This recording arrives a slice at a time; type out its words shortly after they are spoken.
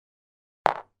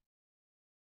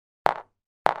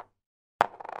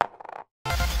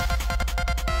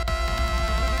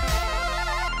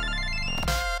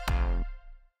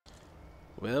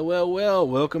Well, well, well,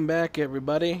 welcome back,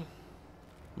 everybody.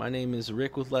 My name is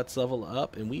Rick with Let's Level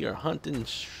Up, and we are hunting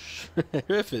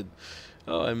Shriffid.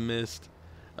 Oh, I missed.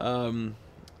 Um,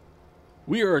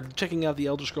 we are checking out the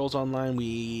Elder Scrolls Online.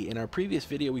 In our previous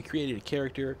video, we created a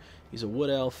character. He's a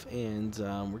wood elf, and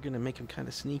we're going to make him kind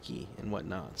of sneaky and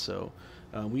whatnot. So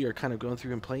we are kind of going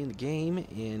through and playing the game,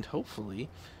 and hopefully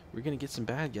we're going to get some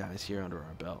bad guys here under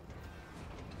our belt.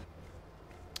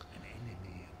 An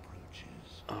enemy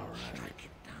approaches. All right. Strike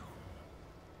it down.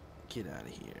 Get out of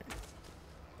here.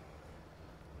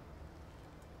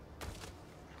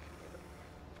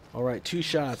 Alright, 2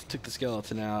 shots, took the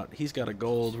skeleton out. He's got a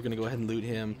gold, we're going to go ahead and loot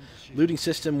him. Looting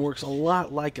system works a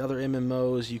lot like other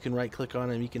MMOs. You can right click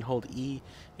on him, you can hold E,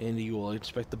 and you will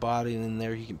inspect the body, and then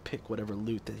there you can pick whatever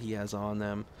loot that he has on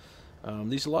them.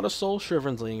 There's a lot of soul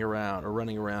shrivens laying around, or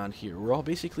running around here. We're all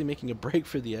basically making a break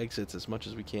for the exits as much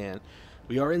as we can.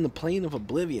 We are in the Plane of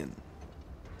Oblivion.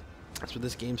 That's where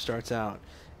this game starts out.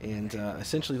 And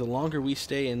essentially the longer we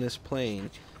stay in this plane,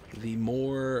 the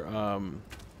more...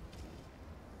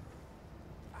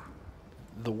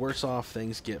 the worse off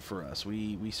things get for us.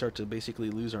 We start to basically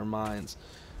lose our minds.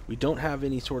 We don't have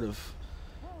any sort of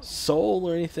soul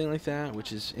or anything like that,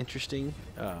 which is interesting.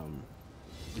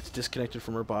 It's disconnected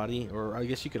from our body, or I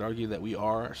guess you could argue that we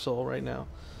are our soul right now.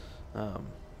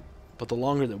 But the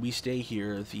longer that we stay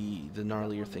here, the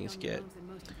gnarlier things get.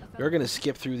 We're going to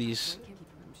skip through these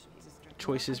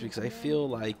choices because I feel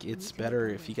like it's better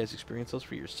if you guys experience those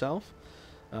for yourself.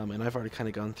 And I've already kind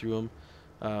of gone through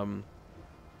them.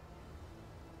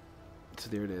 So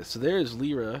there it is. So there is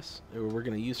Lyra. We're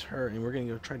going to use her, and we're going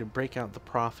to go try to break out the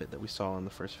prophet that we saw in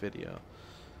the first video.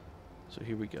 So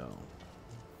here we go.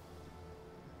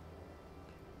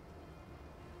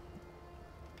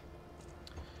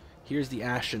 Here's the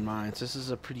Ashen Mines. This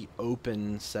is a pretty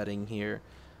open setting here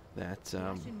that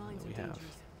we have.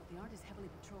 The art is heavily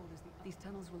patrolled as these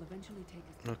tunnels will eventually take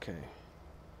us. Okay.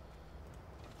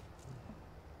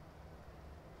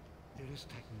 There is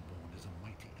Titanborn as a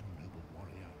mighty and noble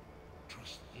warrior.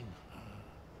 Trust in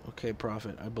her. Okay,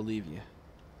 prophet. I believe you.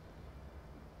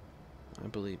 I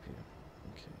believe you.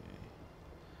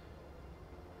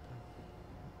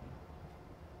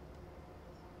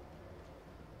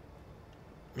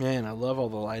 Okay. Man, I love all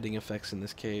the lighting effects in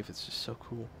this cave. It's just so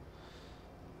cool.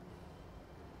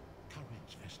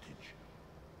 Courage vestige.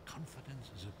 Confidence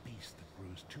is a beast that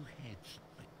grows 2 heads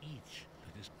for each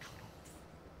that is cut off.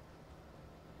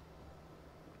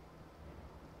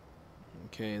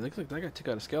 Okay, looks like that guy took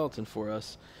out a skeleton for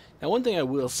us. Now, one thing I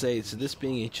will say is, this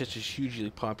being such a hugely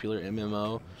popular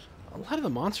MMO, a lot of the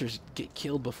monsters get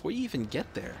killed before you even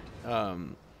get there.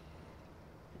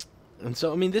 And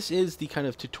so, I mean, this is the kind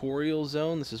of tutorial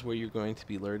zone. This is where you're going to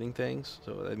be learning things.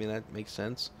 So, I mean, that makes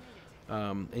sense.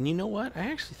 And you know what?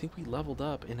 I actually think we leveled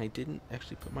up, and I didn't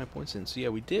actually put my points in. So, yeah,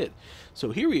 we did. So,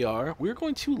 here we are. We're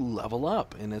going to level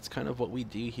up, and that's kind of what we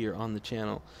do here on the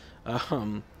channel.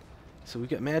 So, we've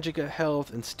got Magicka,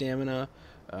 health, and stamina.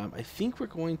 I think we're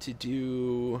going to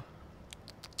do...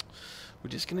 We're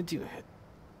just going to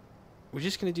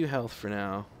do health for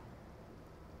now.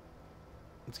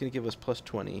 It's going to give us plus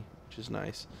 20, which is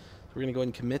nice. So we're going to go ahead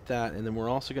and commit that, and then we're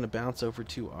also going to bounce over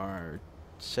to our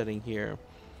setting here.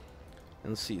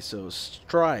 And let's see, so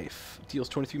Strife deals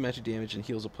 23 magic damage and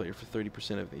heals a player for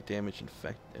 30% of the damage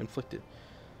inflicted.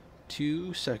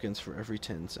 2 seconds for every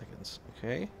 10 seconds,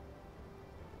 okay?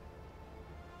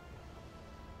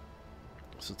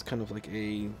 So it's kind of like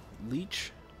a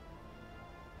leech.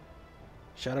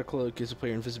 Shadow Cloak gives a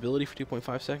player invisibility for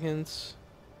 2.5 seconds.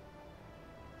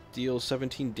 Deals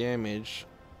 17 damage.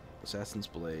 Assassin's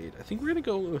Blade. I think we're going to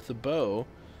go with the bow.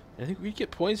 And I think we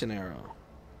get Poison Arrow.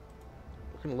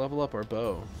 We're going to level up our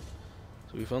bow.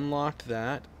 So we've unlocked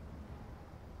that.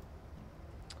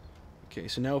 Okay,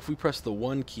 so now if we press the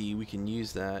 1 key, we can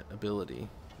use that ability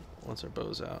once our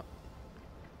bow's out.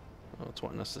 Oh, it's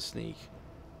wanting us to sneak.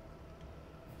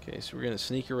 Okay, so we're going to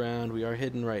sneak around. We are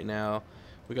hidden right now.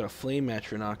 We got a Flame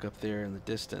Atronach up there in the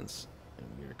distance. And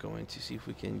we are going to see if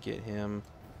we can get him.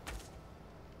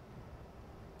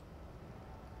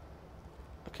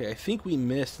 Okay, I think we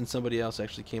missed and somebody else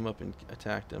actually came up and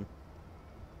attacked him.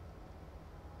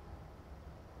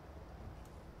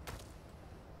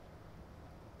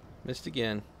 Missed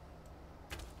again.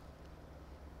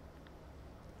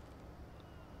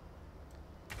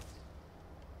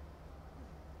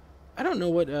 I don't know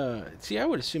what, see, I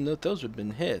would assume that those would have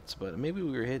been hits, but maybe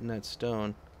we were hitting that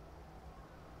stone.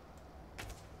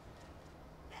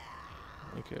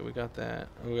 Okay, we got that.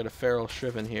 We got a feral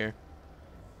shriven here.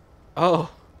 Oh!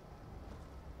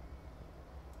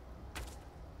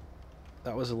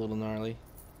 That was a little gnarly.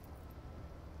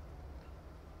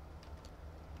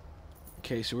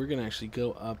 Okay, so we're gonna actually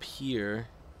go up here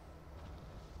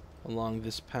along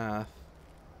this path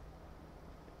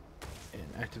and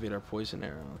activate our poison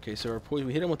arrow. Okay, so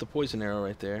we hit him with the poison arrow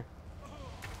right there.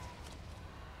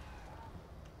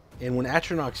 And when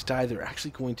Atronachs die, they're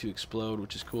actually going to explode,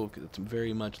 which is cool because it's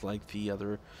very much like the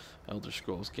other Elder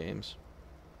Scrolls games.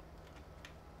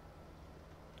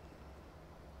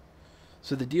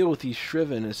 So the deal with these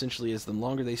Shriven essentially is the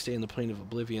longer they stay in the Plane of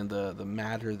Oblivion, the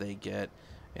madder they get,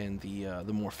 and the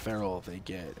more feral they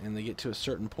get. And they get to a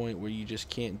certain point where you just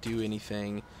can't do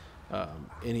anything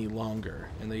any longer,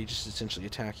 and they just essentially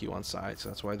attack you on sight. So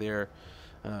that's why they're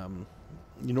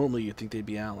normally you'd think they'd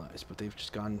be allies, but they've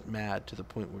just gone mad to the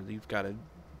point where you've got to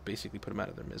basically put them out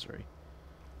of their misery.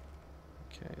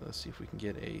 Okay, let's see if we can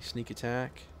get a sneak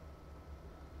attack.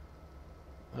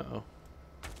 Uh-oh.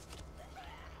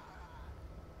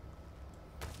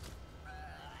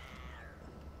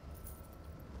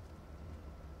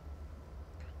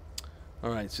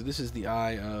 Alright, so this is the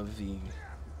eye of the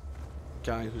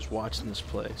guy who's watching this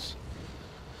place.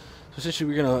 So essentially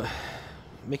we're going to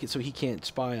make it so he can't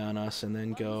spy on us and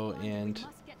then go and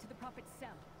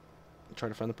try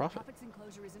to find the Prophet.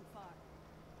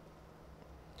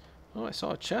 Oh, I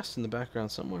saw a chest in the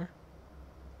background somewhere.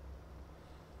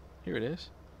 Here it is.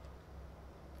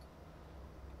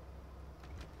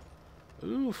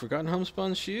 Ooh, forgotten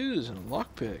homespun shoes and a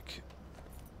lockpick.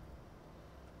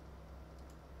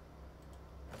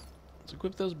 Let's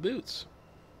equip those boots.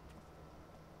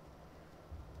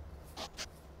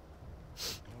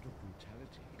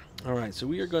 Alright, so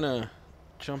we are going to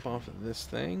jump off of this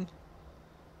thing.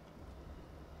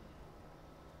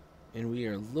 And we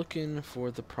are looking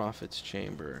for the Prophet's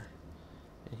chamber.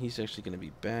 And he's actually going to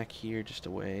be back here just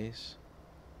a ways.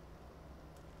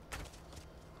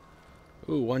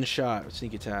 Ooh, one shot.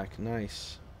 Sneak attack.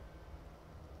 Nice.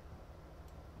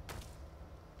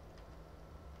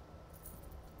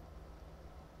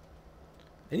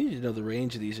 I need to know the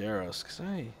range of these arrows, because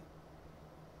I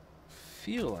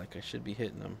feel like I should be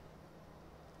hitting them.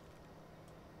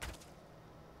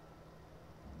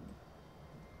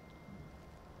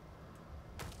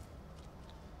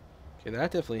 Okay,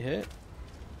 that definitely hit.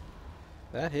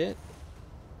 That hit.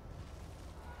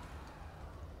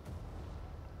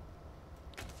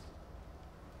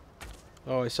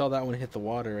 Oh, I saw that one hit the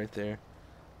water right there.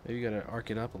 Maybe you gotta arc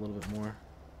it up a little bit more.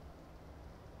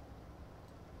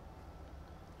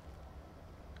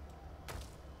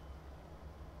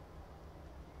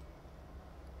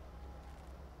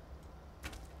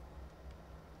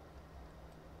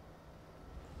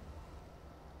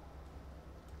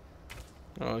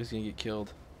 Oh, he's gonna get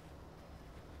killed.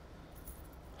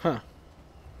 Huh.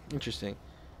 Interesting.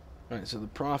 Alright, so the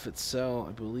Prophet's cell,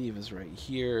 I believe, is right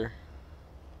here.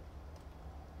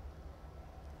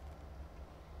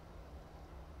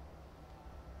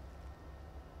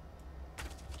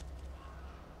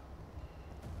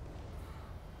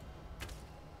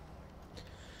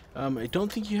 I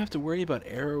don't think you have to worry about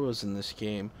arrows in this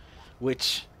game,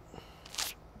 which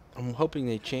I'm hoping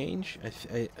they change.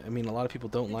 I mean, a lot of people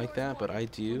don't like that, but I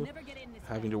do,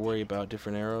 having to worry about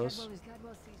different arrows.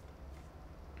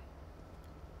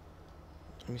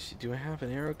 Let me see, do I have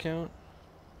an arrow count?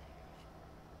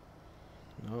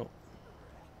 No.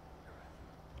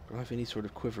 I don't have any sort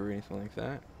of quiver or anything like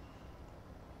that.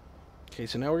 Okay,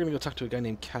 so now we're going to go talk to a guy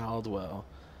named Cadwell,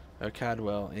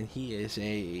 and he is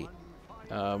a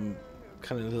kind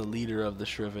of the leader of the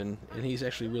Shriven, and he's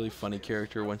actually a really funny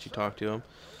character once you talk to him.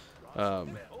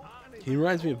 He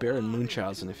reminds me of Baron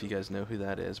Munchausen, if you guys know who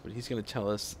that is, but he's going to tell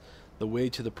us the way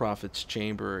to the Prophet's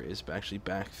chamber is actually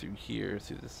back through here,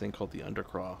 through this thing called the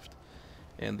Undercroft.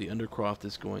 And the Undercroft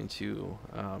is going to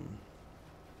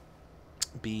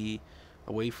be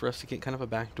a way for us to get kind of a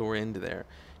back door into there.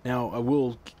 Now, I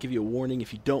will give you a warning,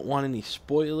 if you don't want any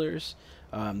spoilers,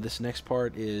 this next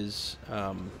part is,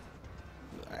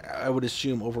 I would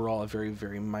assume overall a very,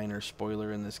 very minor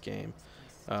spoiler in this game.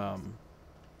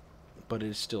 But it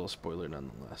is still a spoiler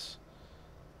nonetheless.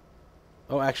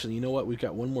 Oh, actually, you know what? We've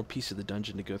got one more piece of the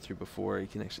dungeon to go through before you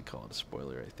can actually call it a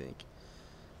spoiler, I think.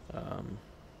 Here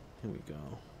we go.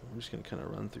 I'm just going to kind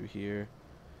of run through here.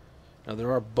 Now, there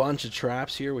are a bunch of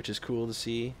traps here, which is cool to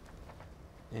see.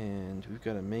 And we've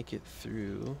got to make it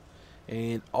through.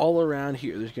 And all around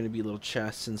here, there's going to be little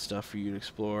chests and stuff for you to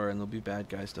explore, and there'll be bad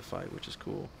guys to fight, which is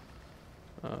cool.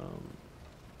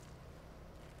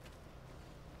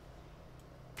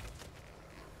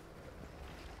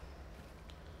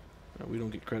 We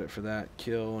don't get credit for that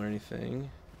kill or anything.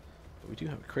 But we do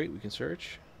have a crate we can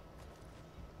search.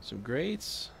 Some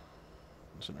grates.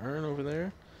 There's an urn over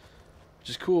there. Which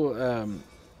is cool.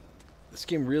 This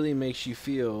game really makes you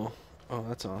feel Oh,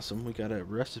 that's awesome. We got a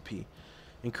recipe.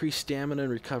 Increase stamina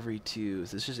and recovery 2.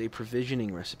 This is a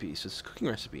provisioning recipe, so it's a cooking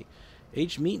recipe.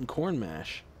 Aged meat and corn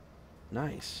mash.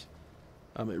 Nice.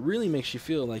 It really makes you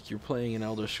feel like you're playing an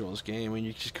Elder Scrolls game when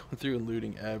you're just going through and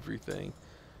looting everything.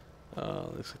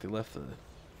 Looks like they left the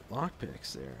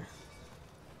lockpicks there.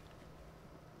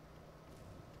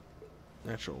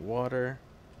 Natural water.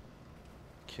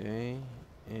 Okay.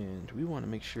 And we want to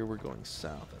make sure we're going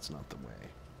south. That's not the way.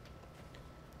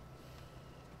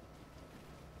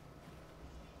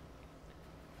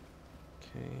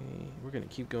 Okay. We're going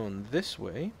to keep going this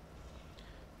way.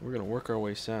 We're going to work our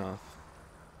way south.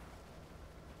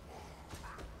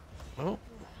 Oh.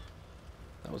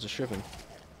 That was a shipping.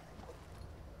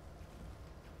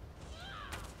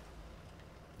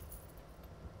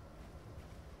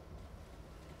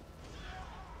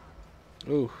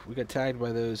 Ooh, we got tagged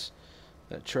by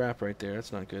that trap right there.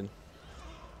 That's not good.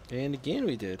 And again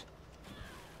we did.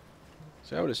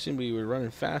 So I would assume we were running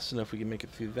fast enough we could make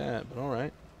it through that, but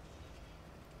alright.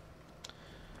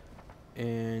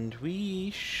 And we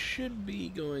should be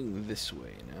going this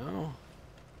way now.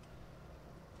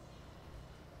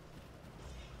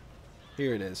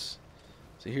 Here it is.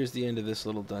 So here's the end of this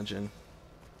little dungeon.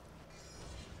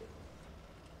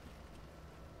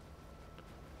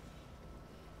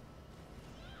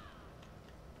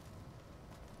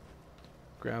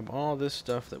 Grab all this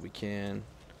stuff that we can.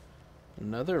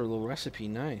 Another little recipe,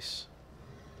 nice.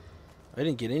 I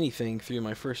didn't get anything through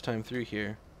my first time through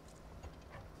here.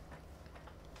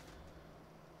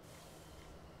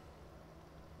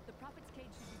 The prophet's cage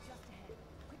should be just ahead.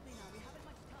 Quickly now, we haven't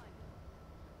much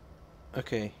time.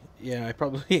 Okay, yeah,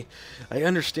 I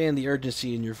understand the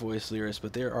urgency in your voice, Lyris,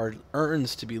 but there are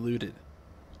urns to be looted.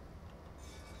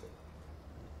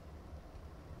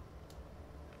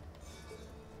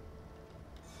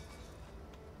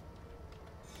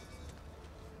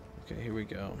 Okay, here we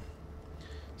go.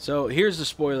 So here's the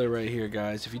spoiler right here,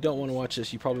 guys. If you don't want to watch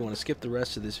this, you probably want to skip the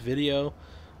rest of this video.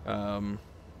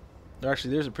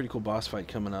 Actually, there's a pretty cool boss fight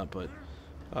coming up, but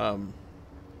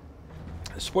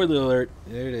spoiler alert,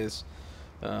 there it is.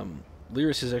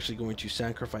 Lyris is actually going to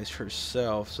sacrifice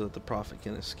herself so that the prophet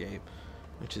can escape,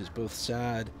 which is both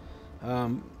sad,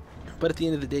 but at the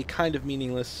end of the day kind of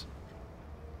meaningless,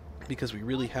 because we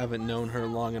really haven't known her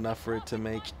long enough for it to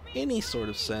make any sort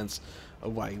of sense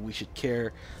of why we should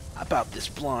care about this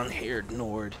blonde-haired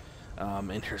Nord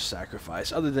and her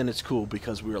sacrifice, other than it's cool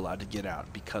because we were allowed to get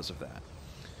out because of that.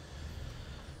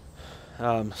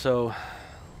 So,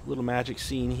 little magic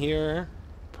scene here.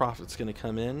 Prophet's going to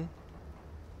come in.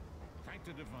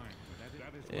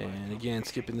 And again,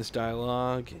 skipping this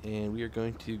dialogue, and we are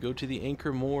going to go to the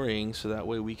anchor mooring so that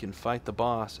way we can fight the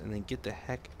boss and then get the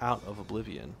heck out of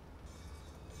Oblivion.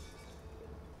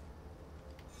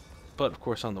 But of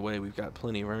course on the way we've got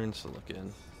plenty of urns to look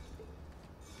in.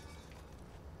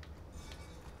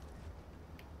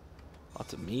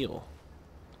 Lots of meal.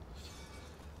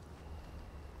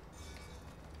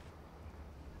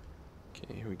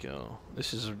 Okay, here we go.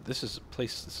 This is a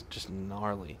place that's just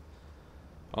gnarly.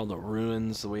 All the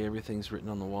ruins, the way everything's written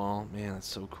on the wall. Man, that's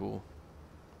so cool.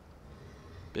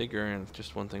 Big urn,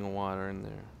 just one thing of water in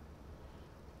there.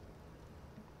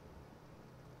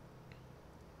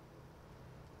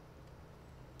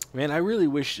 Man, I really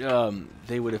wish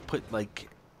they would have put like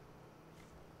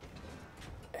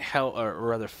or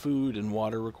rather food and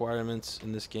water requirements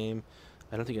in this game.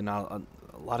 I don't think a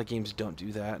lot of games don't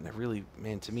do that, and it really,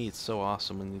 man, to me it's so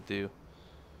awesome when they do.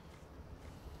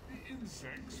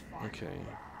 Okay.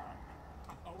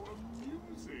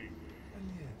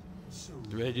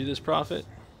 You ready to do this, Prophet?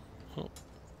 Oh.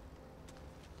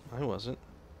 I wasn't.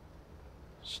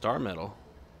 Star medal.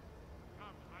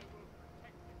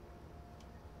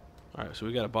 Alright, so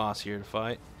we got a boss here to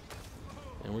fight.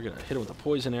 And we're going to hit him with a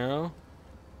poison arrow.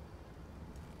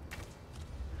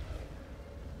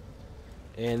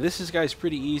 And this guy's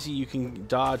pretty easy. You can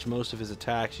dodge most of his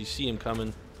attacks. You see him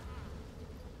coming.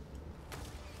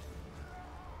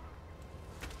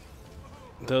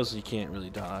 Those you can't really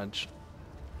dodge.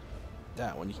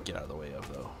 That one you can get out of the way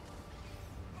of, though.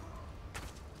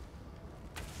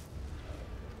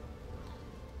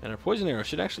 And our poison arrow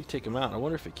should actually take him out. I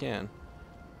wonder if it can.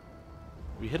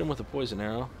 We hit him with a poison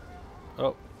arrow.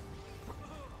 Oh.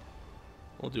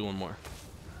 We'll do one more.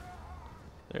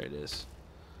 There it is.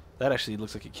 That actually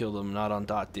looks like it killed him, not on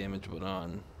dot damage, but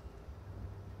on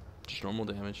just normal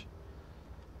damage.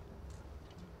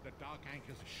 The dark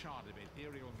anchor's a shard of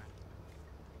ethereal matter.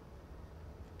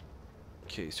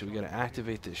 Okay, so we gotta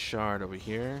activate this shard over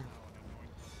here.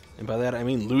 And by that I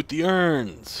mean loot the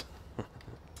urns!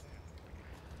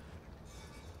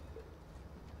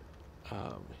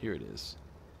 Here it is.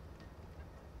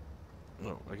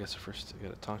 Oh, I guess first I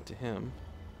gotta talk to him.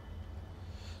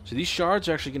 So these shards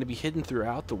are actually going to be hidden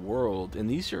throughout the world, and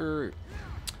these are,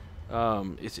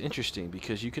 it's interesting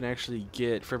because you can actually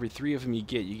get, for every 3 of them you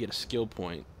get a skill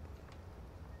point,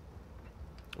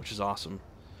 which is awesome.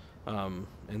 And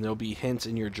there'll be hints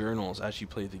in your journals as you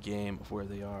play the game of where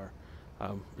they are.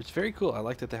 It's very cool. I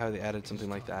like that how they added something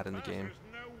like that in the game.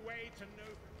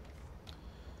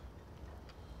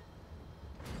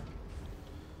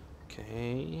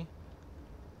 Okay.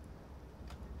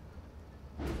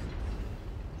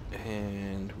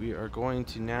 And we are going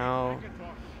to now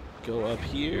go up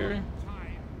here.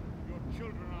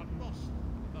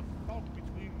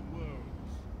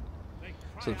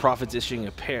 So the prophet's issuing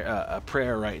a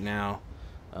prayer right now,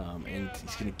 and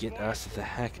he's going to get us the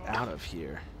heck out of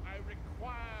here.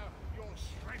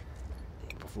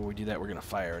 Before we do that, we're going to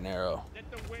fire an arrow. Let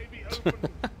the way be open.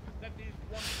 Let these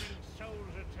wandering souls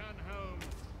return home.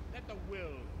 Let the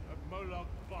will of Moloch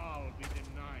Baal be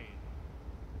denied.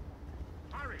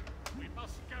 Hurry, we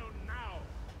must go now.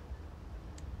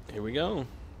 Here we go.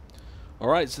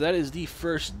 Alright, so that is the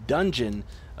first dungeon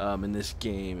in this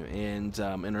game, and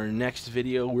in our next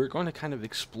video we're going to kind of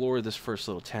explore this first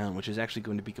little town, which is actually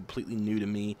going to be completely new to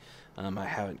me. I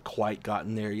haven't quite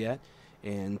gotten there yet,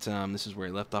 and this is where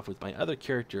I left off with my other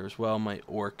character as well, my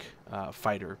orc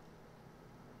fighter.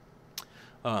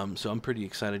 So I'm pretty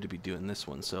excited to be doing this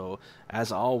one. So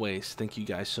as always, thank you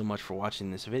guys so much for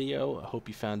watching this video. I hope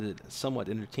you found it somewhat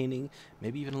entertaining,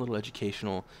 maybe even a little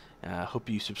educational. I hope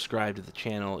you subscribe to the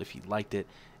channel if you liked it,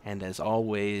 and as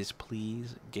always,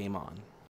 please game on.